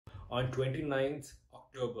On 29th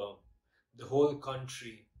October, the whole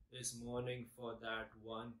country is mourning for that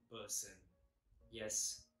one person.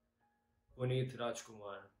 Yes, Puneeth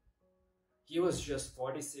Rajkumar. He was just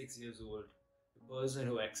 46 years old, a person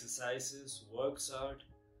who exercises, works out,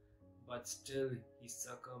 but still he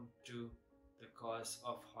succumbed to the cause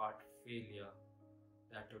of heart failure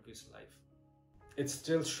that took his life. It's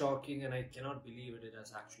still shocking and I cannot believe it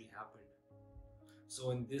has actually happened.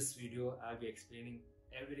 So in this video, I'll be explaining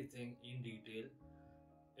everything in detail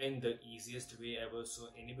in the easiest way ever so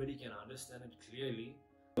anybody can understand it clearly.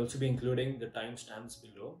 I'll also be including the timestamps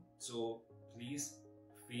below, so please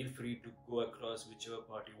feel free to go across whichever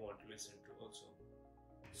part you want to listen to also.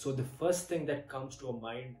 So the first thing that comes to our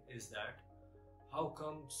mind is that how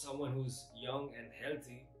come someone who's young and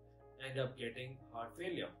healthy end up getting heart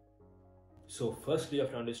failure? So firstly, you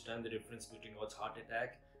have to understand the difference between what's heart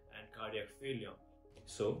attack and cardiac failure.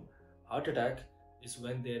 So heart attack is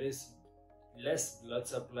when there is less blood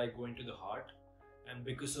supply going to the heart, and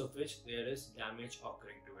because of which there is damage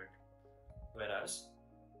occurring to it. Whereas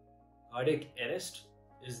cardiac arrest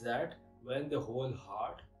is that when the whole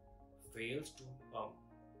heart fails to pump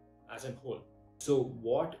as a whole. So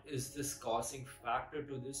what is this causing factor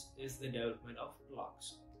to this is the development of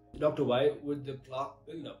plaques. Doctor, why would the plaque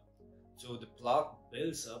build up? So the plaque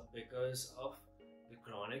builds up because of the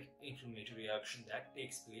chronic inflammatory reaction that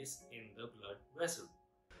takes place in the blood vessel.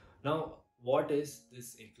 Now, what is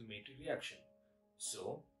this inflammatory reaction?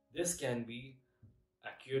 So this can be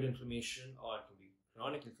acute inflammation or it can be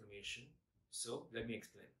chronic inflammation. So let me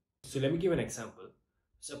explain. So let me give an example.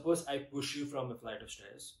 Suppose I push you from a flight of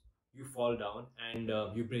stairs, you fall down and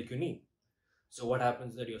you break your knee. So what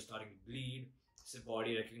happens is that you're starting to bleed. So the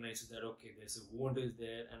body recognizes that okay, there's a wound is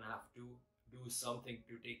there and I have to do something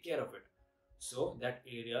to take care of it. So that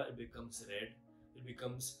area, it becomes red, it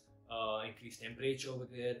becomes increased temperature over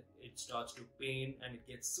there, it starts to pain and it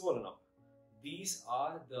gets swollen up. These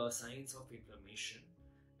are the signs of inflammation,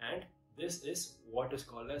 and this is what is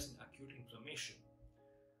called as an acute inflammation.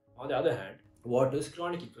 On the other hand, what is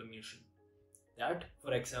chronic inflammation? That,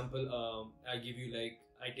 for example, I give you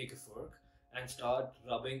I take a fork and start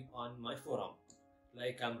rubbing on my forearm.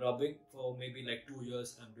 Like I'm rubbing for maybe 2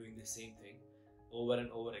 years, I'm doing the same thing over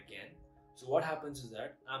and over again. So what happens is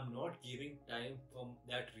that I'm not giving time for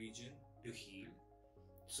that region to heal.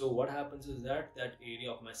 So what happens is that that area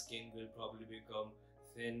of my skin will probably become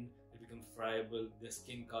thin, it become friable, the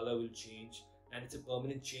skin color will change, and it's a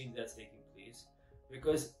permanent change that's taking place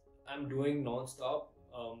because I'm doing non-stop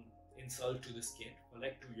insult to the skin for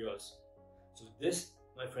 2 years. So this,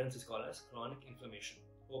 my friends, is called as chronic inflammation.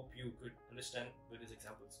 Hope you could understand with these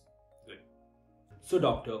examples. Good. So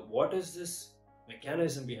doctor, what is this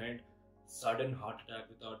mechanism behind sudden heart attack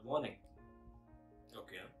without warning?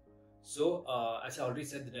 Okay. So as I already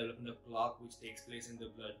said, the development of plaque which takes place in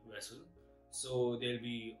the blood vessel. So there will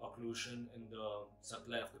be occlusion in the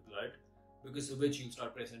supply of the blood, because of which you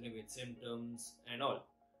start presenting with symptoms and all.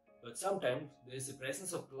 But sometimes there is the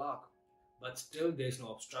presence of plaque, but still there is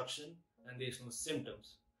no obstruction and there is no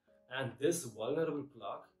symptoms. And this vulnerable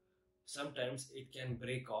plaque, sometimes it can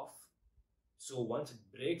break off. So once it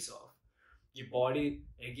breaks off, your body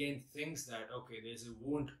again thinks that okay, there's a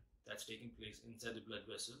wound that's taking place inside the blood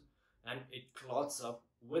vessel, and it clots up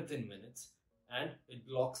within minutes and it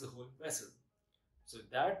blocks the whole vessel. So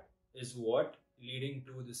that is what leading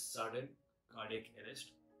to this sudden cardiac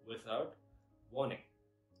arrest without warning.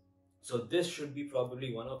 So this should be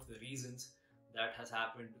probably one of the reasons that has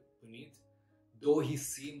happened to Puneeth. Though he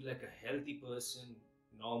seemed like a healthy person,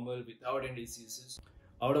 normal, without any diseases,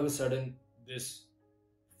 out of a sudden this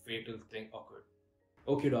fatal thing occurred.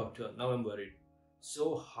 Okay doctor, now I'm worried.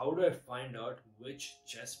 So how do I find out which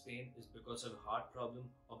chest pain is because of a heart problem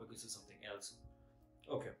or because of something else?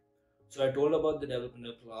 Okay, so I told about the development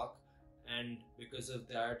of plaque, and because of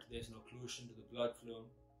that there's an occlusion to the blood flow.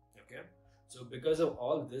 Okay, so because of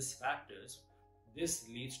all these factors, this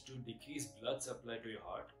leads to decreased blood supply to your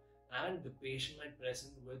heart, and the patient might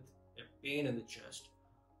present with a pain in the chest,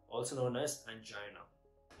 also known as angina.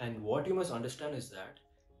 And what you must understand is that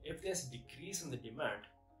if there's a decrease in the demand,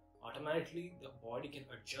 automatically the body can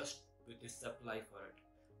adjust with the supply for it.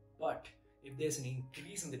 But if there's an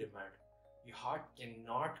increase in the demand, your heart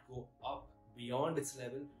cannot go up beyond its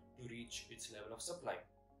level to reach its level of supply.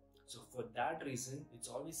 So for that reason, it's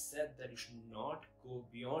always said that you should not go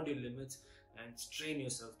beyond your limits and strain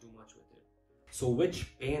yourself too much with it. So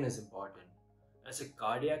which pain is important? As a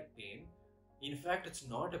cardiac pain, in fact, it's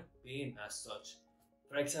not a pain as such.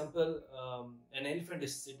 For example, an elephant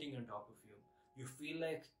is sitting on top of you. You feel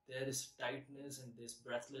like there is tightness and there's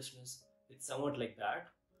breathlessness. It's somewhat like that.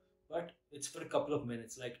 but it's for a couple of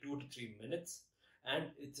minutes, like 2 to 3 minutes, and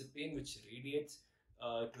it's a pain which radiates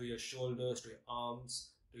to your shoulders, to your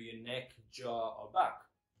arms, to your neck, jaw, or back.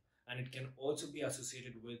 And it can also be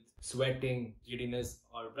associated with sweating, giddiness,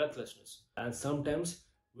 or breathlessness. And sometimes,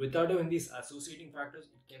 without even these associating factors,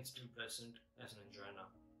 it can still present as an angina.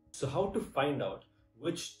 So how to find out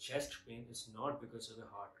which chest pain is not because of a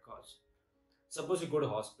heart cause? Suppose you go to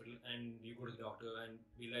hospital and you go to the doctor and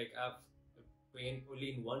be like, I have pain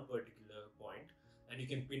only in one particular point, and you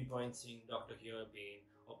can pinpoint saying, doctor, here pain,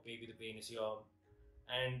 or maybe the pain is here,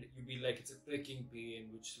 and you be like, it's a pricking pain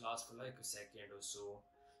which lasts for like a second or so.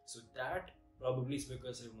 So that probably is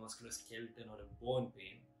because of musculoskeletal or a bone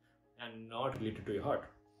pain and not related to your heart.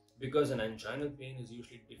 Because an anginal pain is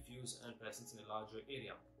usually diffuse and presents in a larger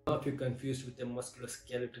area. Now if you're confused with a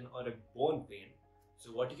musculoskeletal or a bone pain,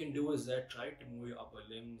 so what you can do is that try to move your upper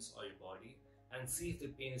limbs or your body and see if the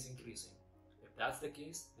pain is increasing. If that's the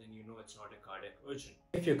case, then you know it's not a cardiac urgent.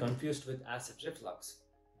 If you're confused with acid reflux,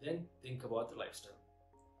 then think about the lifestyle.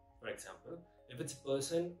 For example, if it's a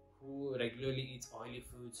person who regularly eats oily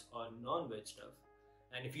foods or non-veg stuff,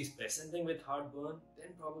 and if he's presenting with heartburn, then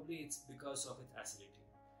probably it's because of its acidity.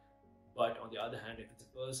 But on the other hand, if it's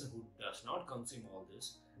a person who does not consume all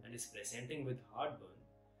this and is presenting with heartburn,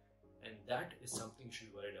 and that is something you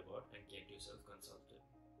should be worried about and get yourself consulted.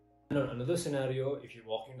 And on another scenario, if you're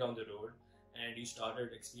walking down the road and you started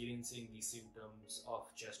experiencing these symptoms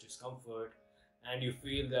of chest discomfort and you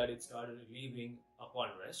feel that it started relieving upon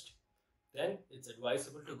rest, then it's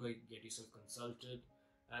advisable to go get yourself consulted,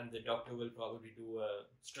 and the doctor will probably do a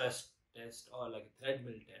stress test or like a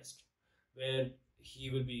treadmill test where he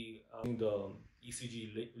will be doing the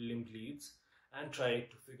ECG limb leads and try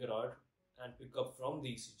to figure out and pick up from the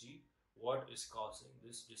ECG what is causing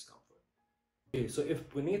this discomfort. Okay, so if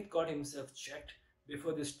Puneeth got himself checked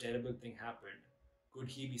before this terrible thing happened, could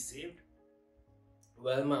he be saved?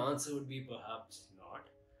 Well, my answer would be perhaps not,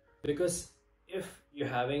 because if you're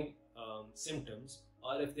having symptoms,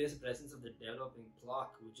 or if there's a presence of the developing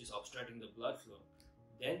plaque which is obstructing the blood flow,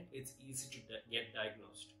 then it's easy to get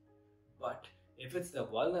diagnosed. But if it's the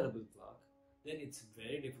vulnerable plaque, then it's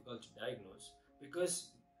very difficult to diagnose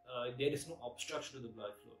because there is no obstruction to the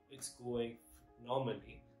blood flow. It's going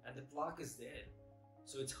normally and the plaque is there.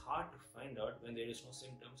 So it's hard to find out when there is no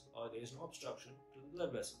symptoms or there is no obstruction to the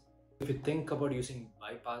blood vessel. If you think about using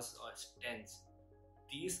bypass or stents,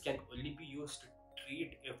 these can only be used to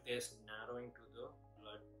treat if there's narrowing to the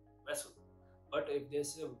blood vessel. But if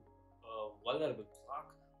there's a vulnerable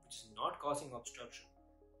plaque which is not causing obstruction,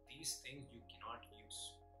 these things you cannot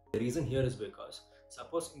use. The reason here is because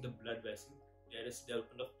suppose in the blood vessel there is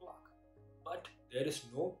development of plaque, but there is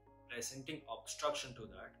no presenting obstruction to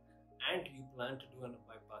that, and you plan to do a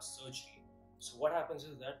bypass surgery. So what happens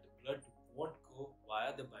is that the blood won't go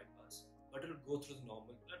via the bypass, but it will go through the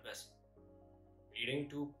normal blood vessel, leading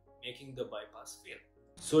to making the bypass fail.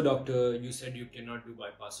 So doctor, you said you cannot do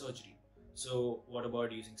bypass surgery. So what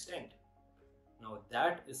about using stent? Now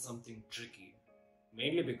that is something tricky,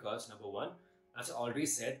 mainly because number one, as I already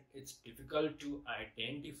said, it's difficult to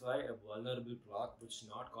identify a vulnerable plaque which is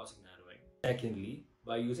not causing narrowing. Secondly,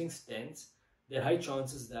 by using stents, there are high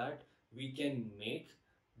chances that we can make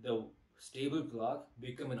the stable plaque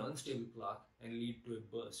become an unstable plaque and lead to a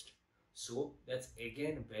burst. So that's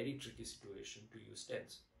again a very tricky situation to use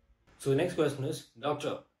stents. So the next question is,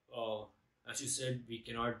 doctor, as you said, we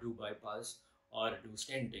cannot do bypass or do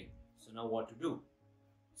stenting. So now what to do?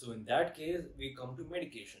 So in that case, we come to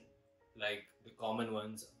medication. Like the common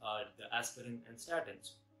ones are the aspirin and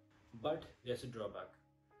statins. But there's a drawback.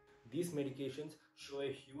 These medications show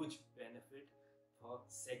a huge benefit for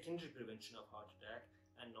secondary prevention of heart attack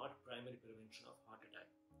and not primary prevention of heart attack.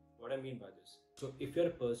 What I mean by this? So if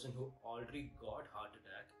you're a person who already got heart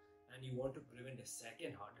attack and you want to prevent a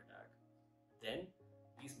second heart attack, then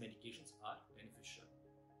these medications are beneficial.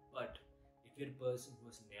 But if you're a person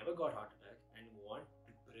who has never got heart attack and want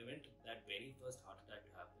to prevent that very first heart attack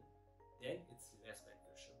to happen, then it's less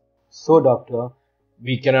beneficial. So doctor,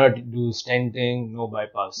 we cannot do stenting, no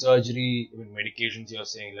bypass surgery, even medications you're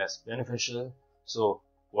saying less beneficial. So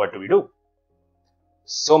what do we do?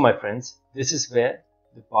 So my friends, this is where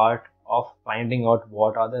the part of finding out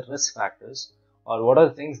what are the risk factors or what are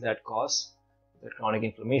the things that cause the chronic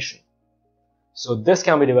inflammation. So this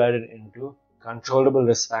can be divided into controllable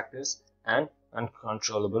risk factors and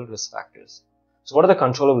uncontrollable risk factors. So what are the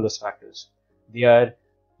controllable risk factors? They are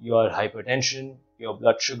your hypertension, your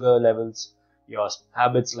blood sugar levels, your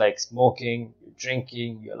habits like smoking, your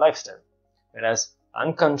drinking, your lifestyle. Whereas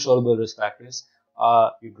uncontrollable risk factors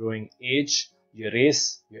are your growing age, your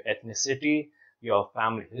race, your ethnicity, your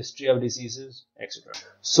family history of diseases, etc.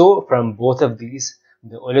 So from both of these,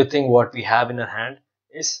 the only thing what we have in our hand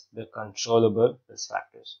is the controllable risk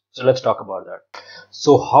factors. So let's talk about that.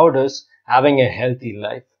 So how does having a healthy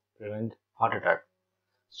life prevent heart attack?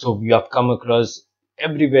 So we have come across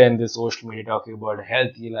everywhere in the social media talking about a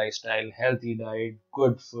healthy lifestyle, healthy diet,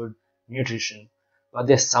 good food, nutrition. But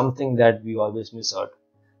there's something that we always miss out.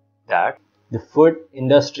 That the food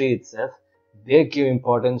industry itself, they give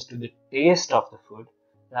importance to the taste of the food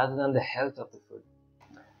rather than the health of the food.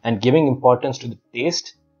 And giving importance to the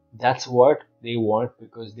taste, that's what they want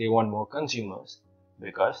because they want more consumers.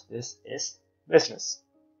 Because this is business.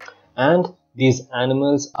 And these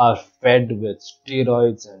animals are fed with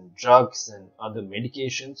steroids and drugs and other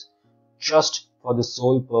medications just for the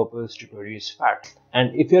sole purpose to produce fat.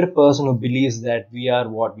 And if you're a person who believes that we are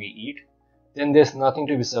what we eat, then there's nothing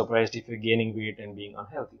to be surprised if you're gaining weight and being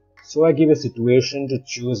unhealthy. So I give a situation to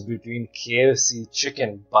choose between KFC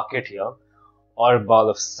chicken bucket here or a bowl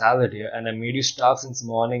of salad here, and I made you starve since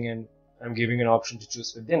morning and I'm giving you an option to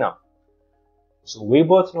choose for dinner. So we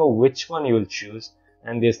both know which one you will choose,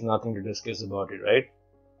 and there's nothing to discuss about it, right?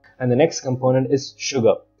 And the next component is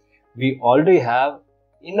sugar. We already have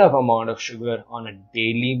enough amount of sugar on a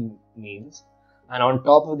daily meals, and on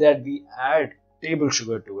top of that we add table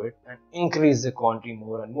sugar to it and increase the quantity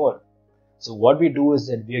more and more. So what we do is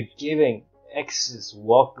that we are giving excess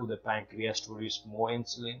work to the pancreas to produce more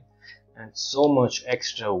insulin and so much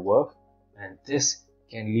extra work, and this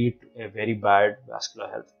can lead to a very bad vascular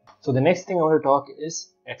health. So the next thing I want to talk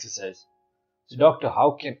is exercise. So doctor,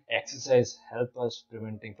 how can exercise help us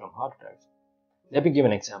preventing from heart attacks? Let me give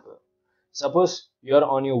an example. Suppose you're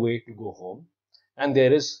on your way to go home and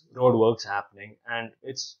there is road works happening and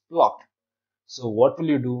it's blocked. So what will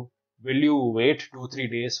you do? Will you wait 2-3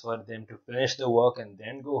 days for them to finish the work and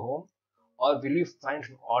then go home? Or will you find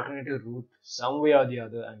an alternative route some way or the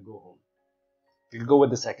other and go home? You'll go with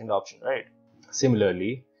the second option, right?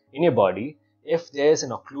 Similarly, in your body, if there is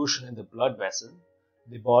an occlusion in the blood vessel,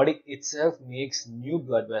 the body itself makes new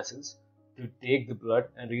blood vessels to take the blood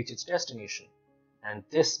and reach its destination. And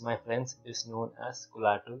this, my friends, is known as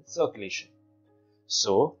collateral circulation.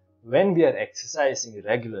 So, when we are exercising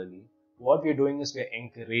regularly, what we are doing is we are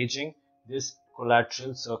encouraging this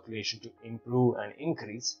collateral circulation to improve and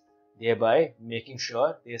increase, thereby making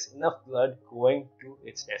sure there's enough blood going to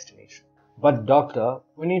its destination. But doctor,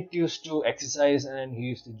 Puneet used to exercise and he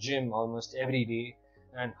used to gym almost every day,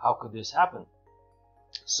 and how could this happen?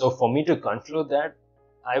 So for me to conclude that,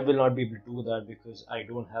 I will not be able to do that because I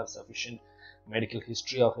don't have sufficient medical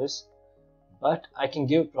history of his, but I can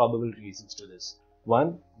give probable reasons to this.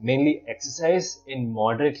 One, mainly exercise in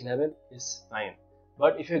moderate level is fine,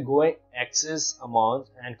 but if you're going excess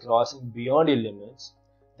amounts and crossing beyond your limits,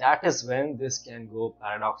 that is when this can go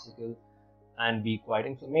paradoxical and be quite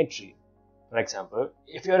inflammatory. For example,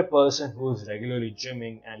 if you're a person who's regularly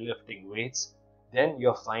gymming and lifting weights, then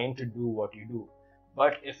you're fine to do what you do.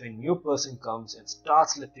 But if a new person comes and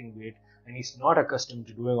starts lifting weight and he's not accustomed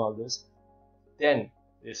to doing all this, then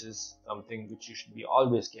this is something which you should be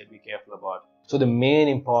always be careful about. So the main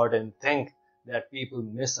important thing that people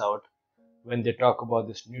miss out when they talk about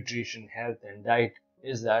this nutrition, health and diet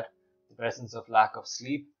is that the presence of lack of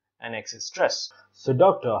sleep and excess stress. So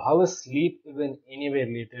doctor, how is sleep even anyway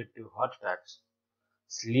related to heart attacks?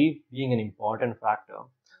 Sleep being an important factor.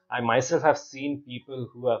 I myself have seen people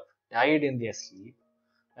who have died in their sleep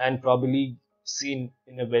and probably seen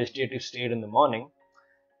in a vegetative state in the morning,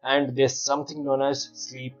 and there's something known as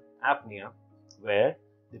sleep apnea, where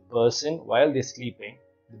the person, while they're sleeping,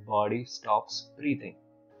 the body stops breathing.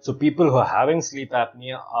 So people who are having sleep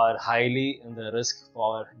apnea are highly in the risk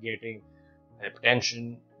for getting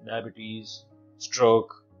hypertension, diabetes,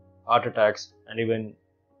 stroke, heart attacks, and even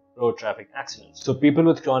road traffic accidents. So people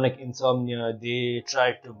with chronic insomnia, they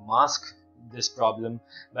try to mask this problem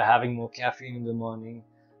by having more caffeine in the morning,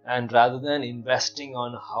 and rather than investing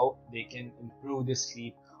on how they can improve their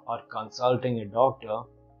sleep or consulting a doctor,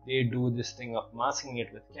 they do this thing of masking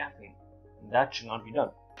it with caffeine, and that should not be done.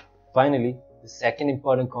 Finally, the second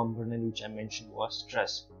important component which I mentioned was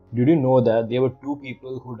stress. Did you know that there were 2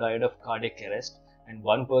 people who died of cardiac arrest and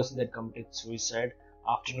 1 person that committed suicide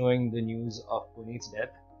after knowing the news of Puneeth's death?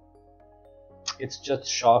 It's just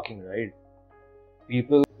shocking, right?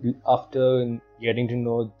 People, after getting to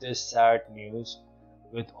know this sad news,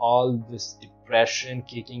 with all this depression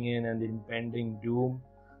kicking in and the impending doom,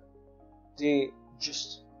 they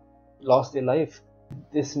just lost their life.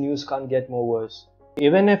 This news can't get more worse.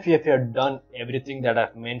 Even if you have done everything that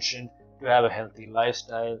I've mentioned to have a healthy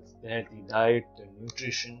lifestyle, the healthy diet, the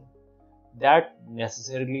nutrition, that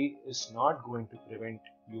necessarily is not going to prevent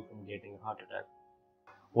you from getting a heart attack.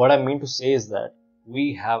 What I mean to say is that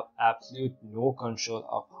we have absolute no control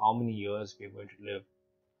of how many years we're going to live.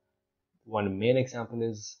 One main example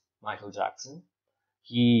is Michael Jackson.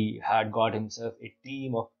 He had got himself a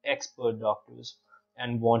team of expert doctors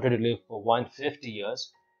and wanted to live for 150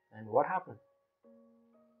 years. And what happened?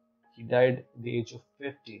 He died at the age of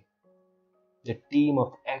 50. The team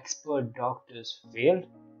of expert doctors failed?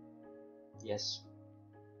 Yes,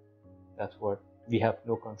 that's what we have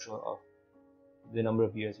no control of, the number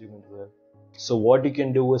of years you're going to live. So what you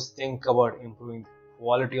can do is think about improving the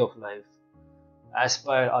quality of life,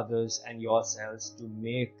 aspire others and yourselves to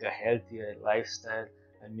make a healthier lifestyle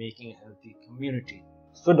and making a healthy community.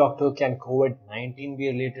 So doctor, can COVID-19 be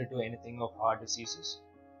related to anything of heart diseases?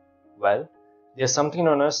 Well, there's something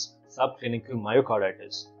known as subclinical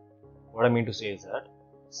myocarditis. What I mean to say is that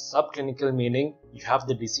subclinical meaning you have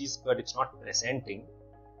the disease but it's not presenting,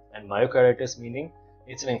 and myocarditis meaning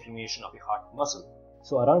it's an inflammation of your heart muscle.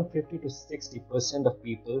 So around 50 to 60% of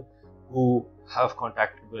people who have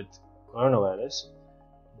contacted with coronavirus,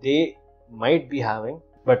 they might be having,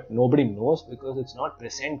 but nobody knows because it's not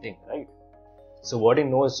presenting, right? So what you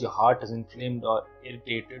know is your heart is inflamed or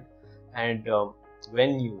irritated, and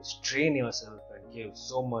when you strain yourself and give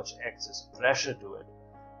so much excess pressure to it,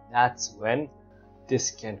 that's when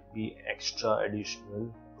this can be extra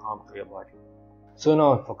additional harm to your body. So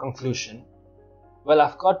now for conclusion, well,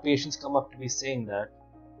 I've got patients come up to me saying that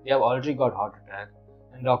they have already got heart attack,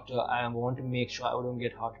 and doctor, I want to make sure I don't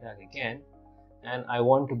get heart attack again, and I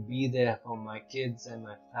want to be there for my kids and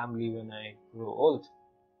my family when I grow old.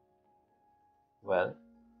 Well,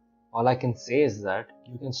 all I can say is that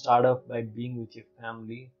you can start off by being with your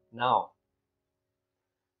family now.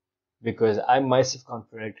 Because I'm myself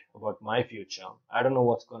confident about my future. I don't know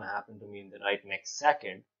what's going to happen to me in the right next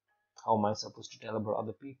second. How am I supposed to tell about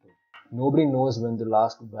other people? Nobody knows when the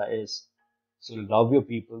last goodbye is. So love your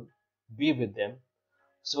people, be with them,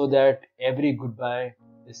 so that every goodbye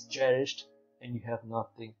is cherished and you have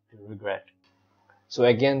nothing to regret. So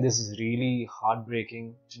again, this is really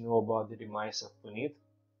heartbreaking to know about the demise of Puneeth.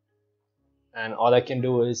 And all I can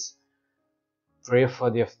do is pray for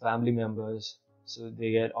their family members so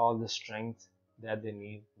they get all the strength that they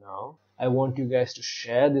need now. I want you guys to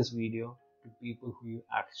share this video to people who you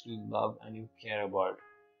actually love and you care about.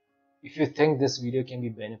 If you think this video can be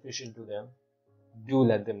beneficial to them, do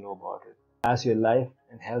let them know about it. As your life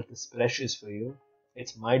and health is precious for you,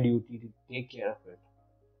 it's my duty to take care of it.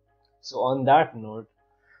 So on that note,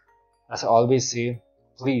 as I always say,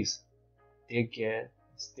 please take care,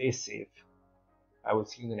 stay safe. I will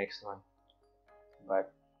see you in the next one. Bye.